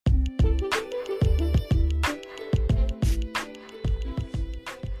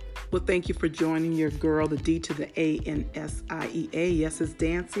Well, thank you for joining your girl, the D to the A N SIEA. Yes, it's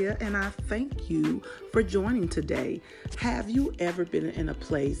Dancia, and I thank you for joining today. Have you ever been in a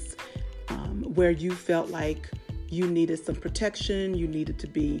place where you felt like you needed some protection, you needed to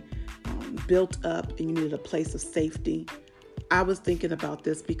be built up, and you needed a place of safety? I was thinking about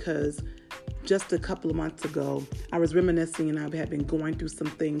this because just a couple of months ago, I was reminiscing, and I had been going through some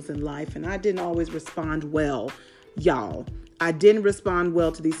things in life, and I didn't always respond well, y'all. I didn't respond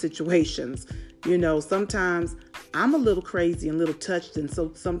well to these situations. You know, sometimes I'm a little crazy and a little touched, and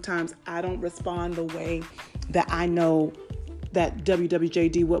so sometimes I don't respond the way that I know that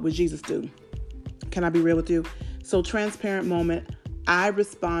WWJD, what would Jesus do? Can I be real with you? So, transparent moment, I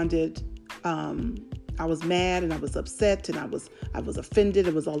responded. I was mad and I was upset and I was offended.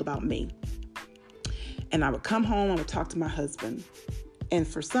 It was all about me. And I would come home, I would talk to my husband. And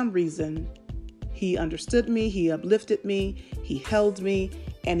for some reason, he understood me, he uplifted me, he held me,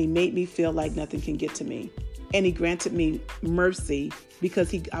 and he made me feel like nothing can get to me. And he granted me mercy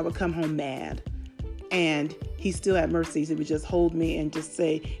because I would come home mad. And he still had mercy. He would just hold me and just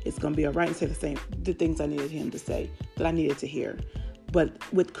say, it's going to be all right, and say the things I needed him to say, that I needed to hear, but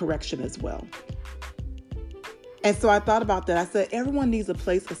with correction as well. And so I thought about that. I said, everyone needs a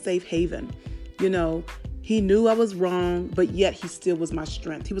place, a safe haven. You know, he knew I was wrong, but yet he still was my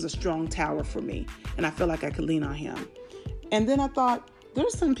strength. He was a strong tower for me, and I felt like I could lean on him. And then I thought,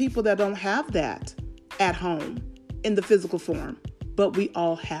 there's some people that don't have that at home in the physical form, but we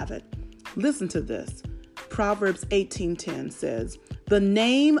all have it. Listen to this. Proverbs 18:10 says, "The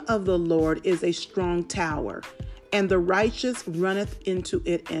name of the Lord is a strong tower, and the righteous runneth into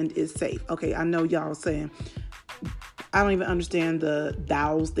it and is safe." Okay, I know y'all saying, I don't even understand the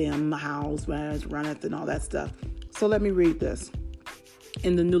thous, them, hows, whereas, runneth, and all that stuff. So let me read this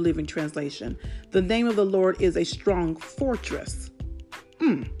in the New Living Translation. The name of the Lord is a strong fortress.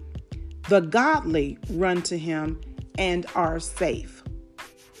 The godly run to him and are safe.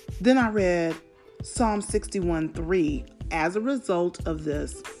 Then I read Psalm 61:3 as a result of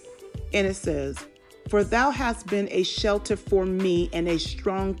this. And it says, "For thou hast been a shelter for me and a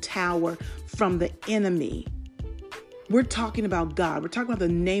strong tower from the enemy." We're talking about God. We're talking about the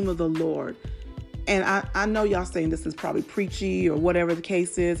name of the Lord. And I know y'all saying this is probably preachy or whatever the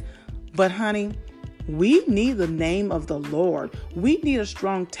case is, but honey, we need the name of the Lord. We need a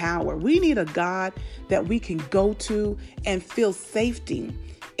strong tower. We need a God that we can go to and feel safety.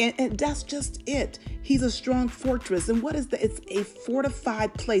 And that's just it. He's a strong fortress. And what is that? It's a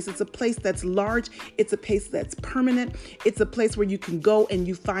fortified place. It's a place that's large. It's a place that's permanent. It's a place where you can go and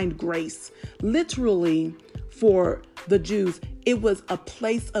you find grace. Literally, for the Jews, it was a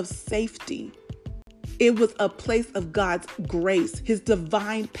place of safety. It was a place of God's grace, his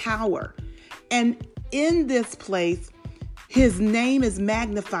divine power. And in this place, his name is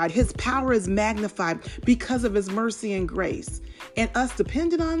magnified. His power is magnified because of his mercy and grace. And us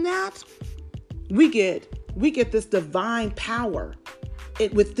depending on that, we get this divine power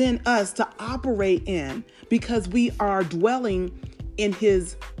within us to operate in because we are dwelling in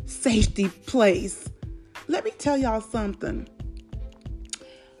his safety place. Let me tell y'all something.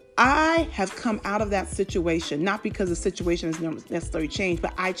 I have come out of that situation, not because the situation has necessarily changed,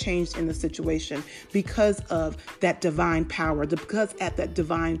 but I changed in the situation because of that divine power, because at that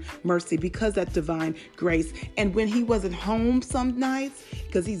divine mercy, because that divine grace. And when he wasn't home some nights,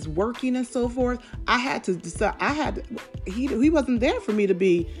 because he's working and so forth, I had to decide, he wasn't there for me to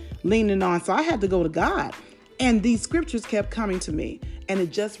be leaning on. So I had to go to God. And these scriptures kept coming to me. And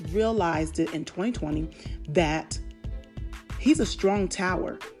it just realized it in 2020 that he's a strong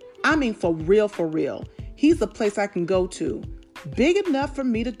tower. I mean, for real, for real. He's a place I can go to, big enough for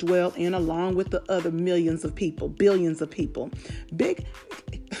me to dwell in along with the other millions of people, billions of people. Big,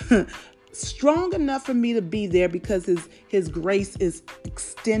 strong enough for me to be there because his grace is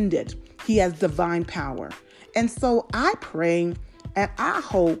extended. He has divine power. And so I pray and I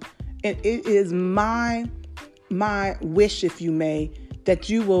hope, and it is my wish, if you may, that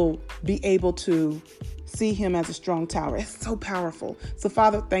you will be able to see him as a strong tower. It's so powerful. So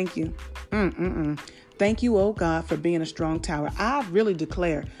Father, thank you. Thank you, oh God, for being a strong tower. I really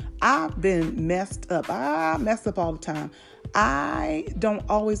declare I've been messed up. I mess up all the time. I don't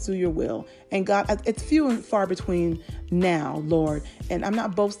always do your will. And God, it's few and far between now, Lord. And I'm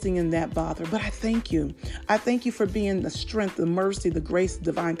not boasting in that, Father, but I thank you. I thank you for being the strength, the mercy, the grace, the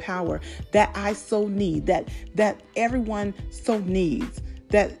divine power that I so need, that everyone so needs,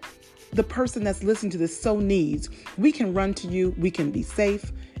 that the person that's listening to this so needs. We can run to you. We can be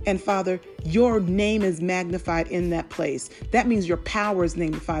safe. And Father, your name is magnified in that place. That means your power is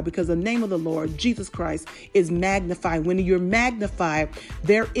magnified because the name of the Lord, Jesus Christ, is magnified. When you're magnified,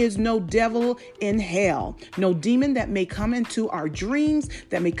 there is no devil in hell, no demon that may come into our dreams,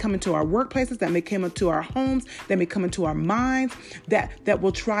 that may come into our workplaces, that may come into our homes, that may come into our minds, that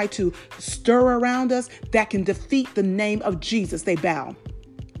will try to stir around us, that can defeat the name of Jesus. They bow.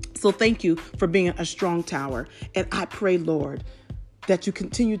 So thank you for being a strong tower. And I pray, Lord, that you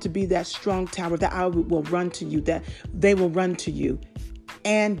continue to be that strong tower, that I will run to you, that they will run to you.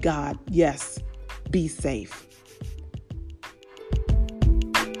 And God, yes, be safe.